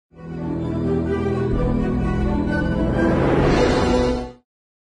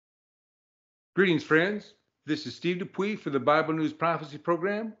Greetings, friends. This is Steve Dupuie for the Bible News Prophecy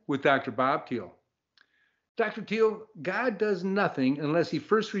Program with Dr. Bob Thiel. Dr. Thiel, God does nothing unless he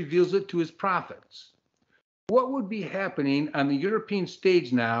first reveals it to his prophets. What would be happening on the European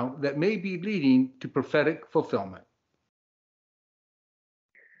stage now that may be leading to prophetic fulfillment?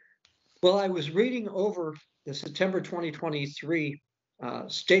 Well, I was reading over the September 2023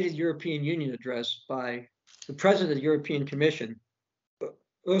 State of the European Union address by the President of the European Commission,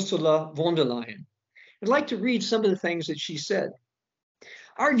 Ursula von der Leyen. I'd like to read some of the things that she said.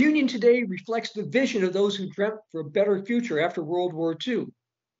 Our union today reflects the vision of those who dreamt for a better future after World War II,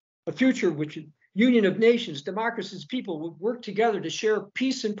 a future which a union of nations, democracies, people would work together to share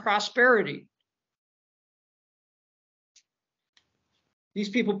peace and prosperity. These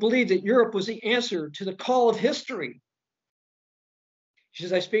people believed that Europe was the answer to the call of history. She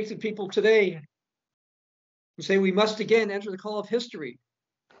says, I speak to people today who say we must again enter the call of history.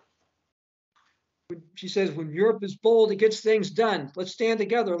 She says, when Europe is bold, it gets things done. Let's stand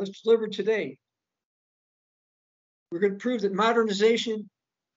together. Let's deliver today. We're going to prove that modernization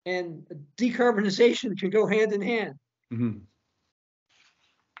and decarbonization can go hand in hand. Mm-hmm.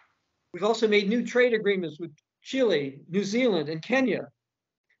 We've also made new trade agreements with Chile, New Zealand, and Kenya.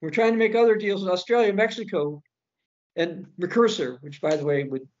 We're trying to make other deals with Australia, Mexico, and Mercosur, which, by the way,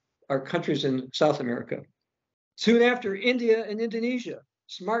 are countries in South America. Soon after, India and Indonesia.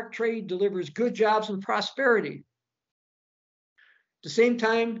 Smart trade delivers good jobs and prosperity. At the same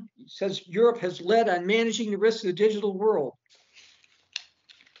time, it says Europe has led on managing the risks of the digital world.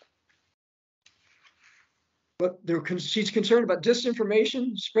 But she's concerned about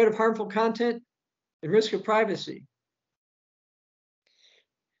disinformation, spread of harmful content, and risk of privacy.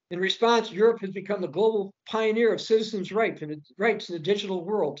 In response, Europe has become the global pioneer of citizens' rights in the digital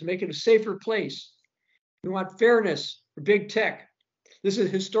world to make it a safer place. We want fairness for big tech. This is a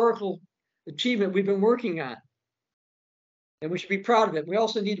historical achievement we've been working on, and we should be proud of it. We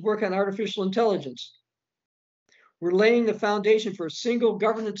also need to work on artificial intelligence. We're laying the foundation for a single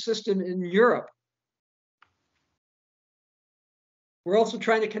governance system in Europe. We're also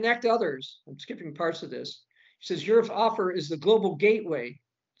trying to connect others. I'm skipping parts of this. She says Europe's offer is the global gateway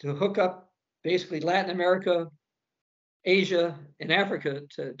to hook up basically Latin America, Asia, and Africa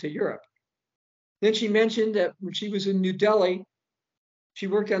to Europe. Then she mentioned that when she was in New Delhi, she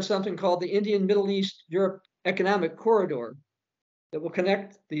worked on something called the Indian Middle East Europe Economic Corridor that will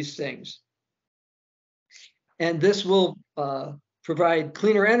connect these things. And this will provide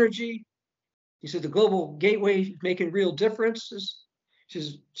cleaner energy. He said the global gateway is making real differences.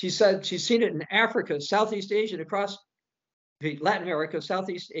 She said she's seen it in Africa, Southeast Asia, and across Latin America,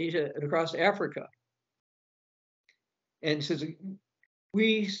 Southeast Asia, and across Africa. And says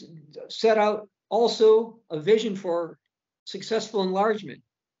we set out also a vision for successful enlargement,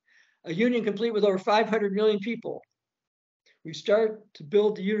 a union complete with over 500 million people. We start to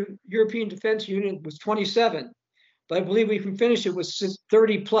build the European Defense Union with 27, but I believe we can finish it with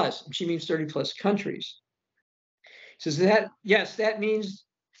 30 plus. She means 30 plus countries. Says that, yes, that means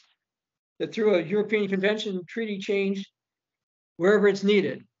that through a European Convention treaty change, wherever it's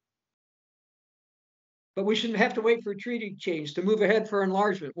needed. But we shouldn't have to wait for a treaty change to move ahead for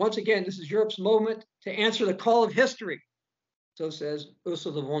enlargement. Once again, this is Europe's moment to answer the call of history. So says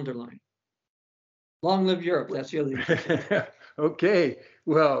Ursula von der Leyen. Long live Europe. That's the other. Okay.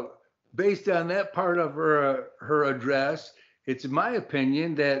 Well, based on that part of her address, it's my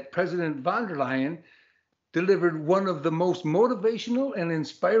opinion that President von der Leyen delivered one of the most motivational and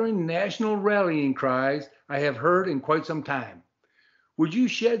inspiring national rallying cries I have heard in quite some time. Would you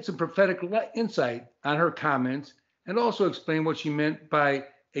shed some prophetic insight on her comments and also explain what she meant by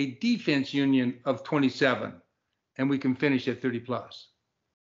a defense union of 27? And we can finish at 30 plus.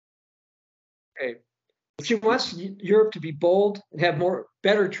 Okay. She wants Europe to be bold and have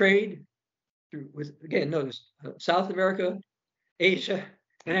better trade with, again, notice, South America, Asia,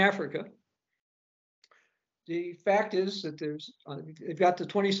 and Africa. The fact is that they've got the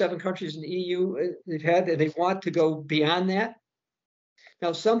 27 countries in the EU they've had, and they want to go beyond that.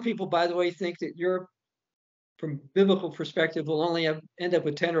 Now, some people, by the way, think that Europe, from biblical perspective, will only end up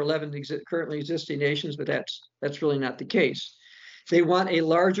with 10 or 11 currently existing nations, but that's really not the case. They want a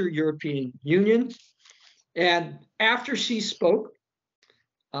larger European Union. And after she spoke,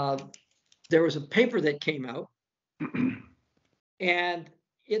 there was a paper that came out, and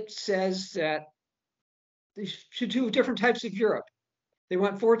it says that they should do different types of Europe. They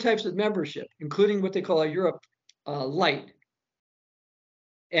want 4 types of membership, including what they call a Europe Light.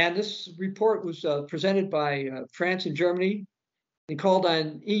 And this report was presented by France and Germany. They called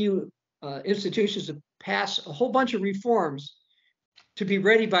on EU institutions to pass a whole bunch of reforms to be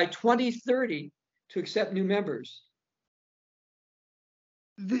ready by 2030 to accept new members.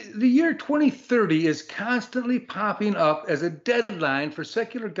 The year 2030 is constantly popping up as a deadline for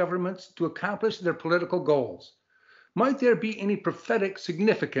secular governments to accomplish their political goals. Might there be any prophetic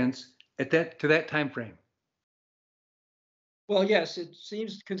significance to that time frame? Well, yes, it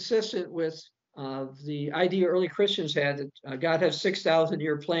seems consistent with the idea early Christians had that God has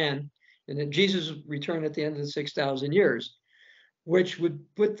 6,000-year plan and that Jesus would return at the end of the 6,000 years, which would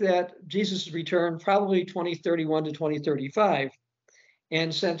put that Jesus' return probably 2031 to 2035.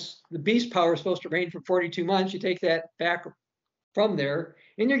 And since the beast power is supposed to reign for 42 months, you take that back from there,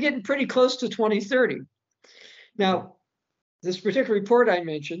 and you're getting pretty close to 2030. Now, this particular report I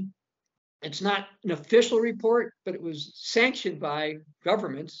mentioned, it's not an official report, but it was sanctioned by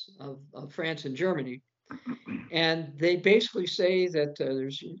governments of France and Germany. And they basically say that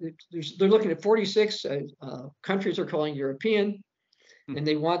they're looking at 46 countries are calling European, and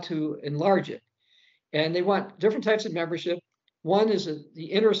they want to enlarge it. And they want different types of membership. One is the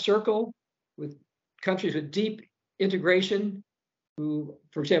inner circle with countries with deep integration, who,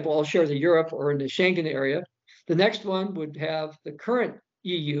 for example, all share the Europe or in the Schengen area. The next one would have the current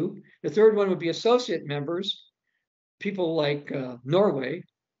EU. The third one would be associate members, people like Norway,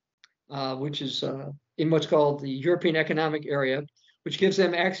 which is in what's called the European Economic Area, which gives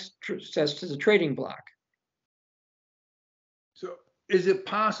them access to the trading bloc. So is it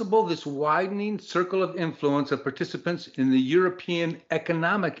possible this widening circle of influence of participants in the European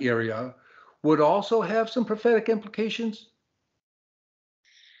Economic Area would also have some prophetic implications?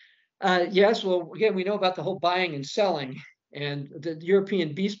 Yes, well, again, we know about the whole buying and selling, and the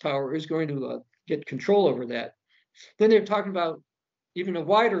European beast power is going to get control over that. Then they're talking about even a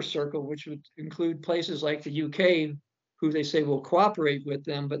wider circle, which would include places like the UK, who they say will cooperate with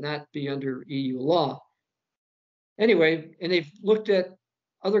them, but not be under EU law. Anyway, and they've looked at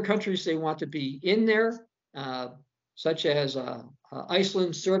other countries they want to be in there, such as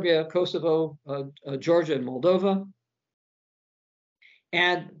Iceland, Serbia, Kosovo, Georgia, and Moldova.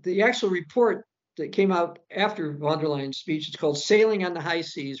 And the actual report that came out after von der Leyen's speech is called Sailing on the High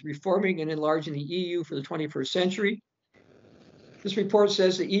Seas, Reforming and Enlarging the EU for the 21st Century. This report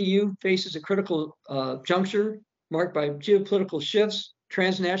says the EU faces a critical juncture marked by geopolitical shifts,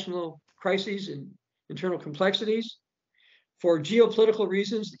 transnational crises, and internal complexities. For geopolitical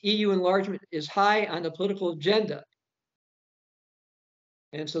reasons, the EU enlargement is high on the political agenda.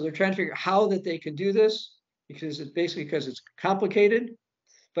 And so they're trying to figure out how that they can do this, because it's complicated.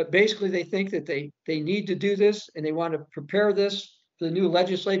 But basically, they think that they need to do this, and they want to prepare this for the new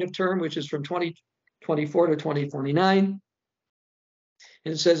legislative term, which is from 2024 to 2049.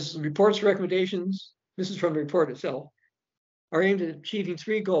 And it says the report's recommendations, this is from the report itself, are aimed at achieving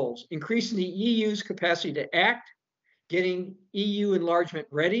three goals: increasing the EU's capacity to act, getting EU enlargement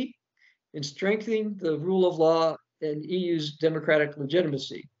ready, and strengthening the rule of law and EU's democratic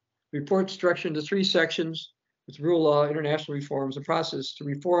legitimacy. The report structured into three sections: with rule of law, international reforms, a process to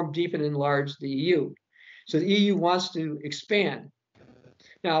reform, deepen, and enlarge the EU. So the EU wants to expand.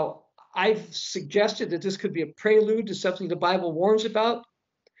 Now, I've suggested that this could be a prelude to something the Bible warns about.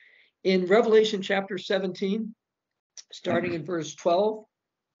 In Revelation chapter 17, starting in verse 12,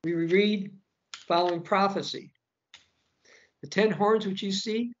 we read following prophecy. The 10 horns which you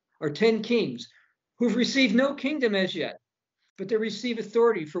see are 10 kings who've received no kingdom as yet, but they receive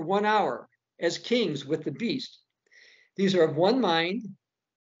authority for 1 hour as kings with the beast. These are of one mind,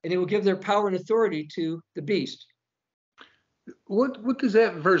 and they will give their power and authority to the beast. What does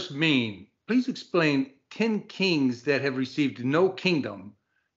that verse mean? Please explain 10 kings that have received no kingdom,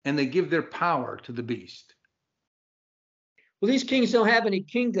 and they give their power to the beast. Well, these kings don't have any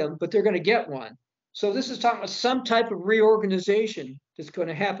kingdom, but they're going to get one. So this is talking about some type of reorganization that's going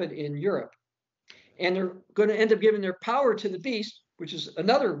to happen in Europe. And they're going to end up giving their power to the beast, which is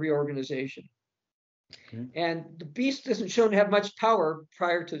another reorganization. Okay. And the beast isn't shown to have much power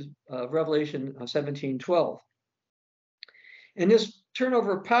prior to Revelation 17:12. And this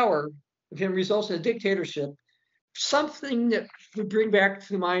turnover of power of him results in a dictatorship, something that would bring back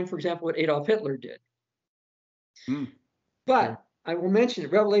to mind, for example, what Adolf Hitler did. But I will mention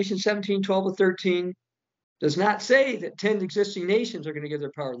that Revelation 17:12-13 does not say that 10 existing nations are going to give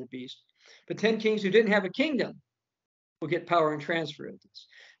their power to the beast, but 10 kings who didn't have a kingdom will get power and transfer of this.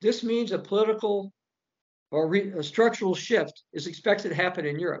 This means a political or a structural shift is expected to happen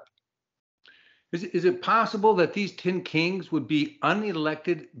in Europe. Is it possible that these 10 kings would be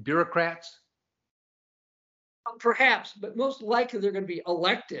unelected bureaucrats? Perhaps, but most likely they're going to be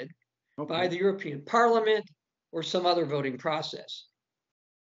elected by the European Parliament or some other voting process.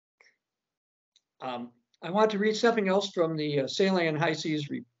 I want to read something else from the Sailing on High Seas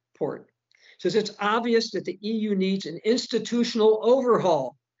report. It says it's obvious that the EU needs an institutional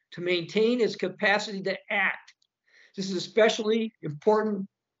overhaul to maintain its capacity to act. This is especially important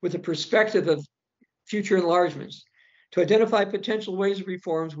with the perspective of future enlargements. To identify potential ways of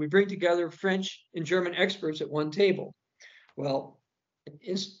reforms, we bring together French and German experts at one table. Well, an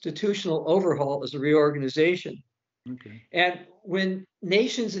institutional overhaul is a reorganization. Okay. And when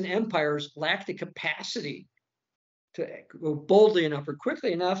nations and empires lack the capacity to go boldly enough or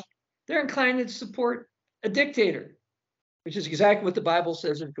quickly enough, they're inclined to support a dictator, which is exactly what the Bible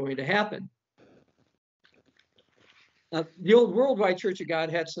says is going to happen. The old Worldwide Church of God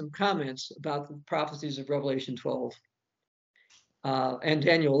had some comments about the prophecies of Revelation 12 and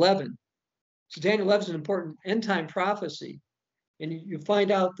Daniel 11. So Daniel 11 is an important end time prophecy. And you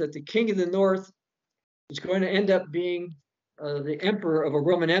find out that the king of the north is going to end up being the emperor of a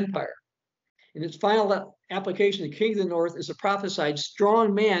Roman empire. In its final application, the king of the north is a prophesied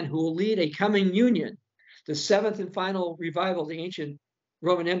strong man who will lead a coming union, the seventh and final revival of the ancient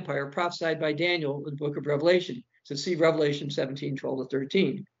Roman Empire, prophesied by Daniel in the book of Revelation. So see Revelation 17, 12 to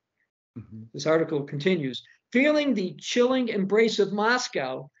 13. Mm-hmm. This article continues. Feeling the chilling embrace of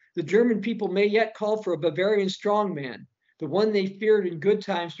Moscow, the German people may yet call for a Bavarian strongman, the one they feared in good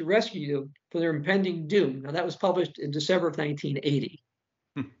times to rescue them from their impending doom. Now, that was published in December of 1980.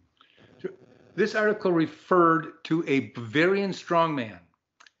 This article referred to a Bavarian strongman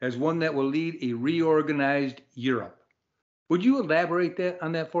as one that will lead a reorganized Europe. Would you elaborate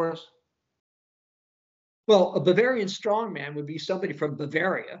on that for us? Well, a Bavarian strongman would be somebody from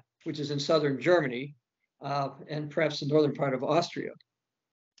Bavaria, which is in southern Germany, and perhaps the northern part of Austria.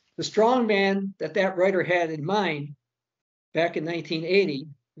 The strongman that writer had in mind back in 1980,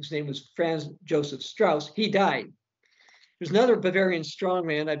 whose name was Franz Joseph Strauss, he died. There's another Bavarian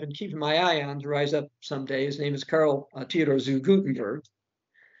strongman I've been keeping my eye on to rise up someday. His name is Karl Theodor zu Gutenberg.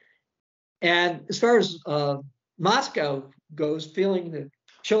 And as far as Moscow goes, feeling the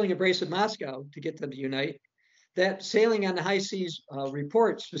chilling embrace of Moscow to get them to unite, that Sailing on the High Seas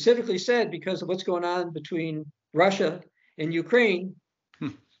report specifically said, because of what's going on between Russia and Ukraine,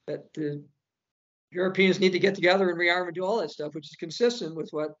 that the Europeans need to get together and rearm and do all that stuff, which is consistent with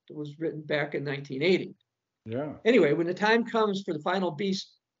what was written back in 1980. Yeah. Anyway, when the time comes for the final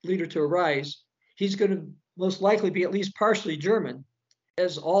beast leader to arise, he's going to most likely be at least partially German,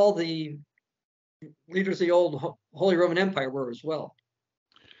 as all the leaders of the old Holy Roman Empire were as well.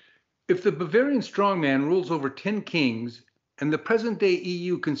 If the Bavarian strongman rules over 10 kings and the present-day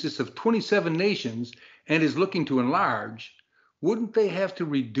EU consists of 27 nations and is looking to enlarge, wouldn't they have to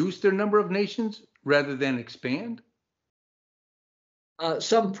reduce their number of nations rather than expand?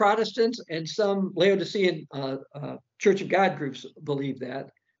 Some Protestants and some Laodicean Church of God groups believe that,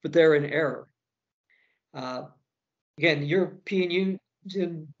 but they're in error. Again, the European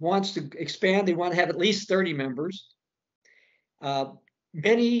Union wants to expand. They want to have at least 30 members.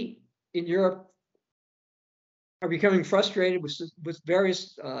 Many in Europe are becoming frustrated with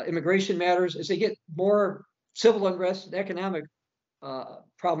various immigration matters. As they get more civil unrest and economic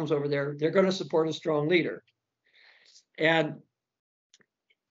problems over there, they're going to support a strong leader. And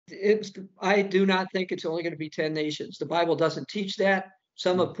I do not think it's only going to be 10 nations. The Bible doesn't teach that.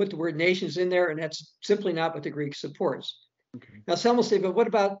 Some have put the word nations in there, and that's simply not what the Greek supports. Okay. Now, some will say, but what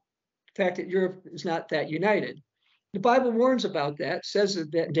about the fact that Europe is not that united? The Bible warns about that, says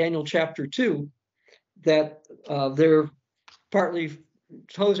that in Daniel chapter 2, that their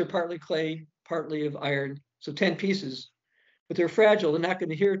toes are partly clay, partly of iron, so 10 pieces, but they're fragile. They're not going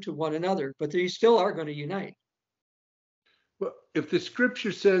to adhere to one another, but they still are going to unite. Well, if the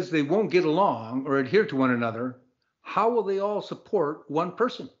scripture says they won't get along or adhere to one another, how will they all support one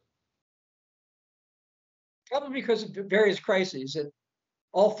person? Probably because of various crises. That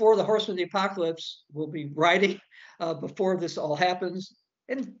all four of the horsemen of the apocalypse will be riding before this all happens,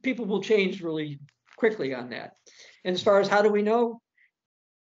 and people will change really quickly on that. And as far as how do we know?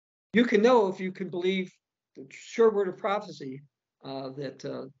 You can know if you can believe the sure word of prophecy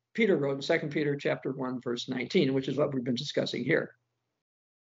that Peter wrote in 2 Peter chapter 1, verse 19, which is what we've been discussing here.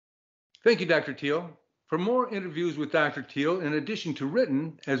 Thank you, Dr. Thiel. For more interviews with Dr. Thiel, in addition to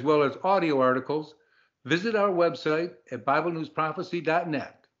written as well as audio articles, visit our website at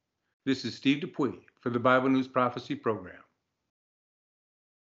BibleNewsProphecy.net. This is Steve Dupuie for the Bible News Prophecy Program.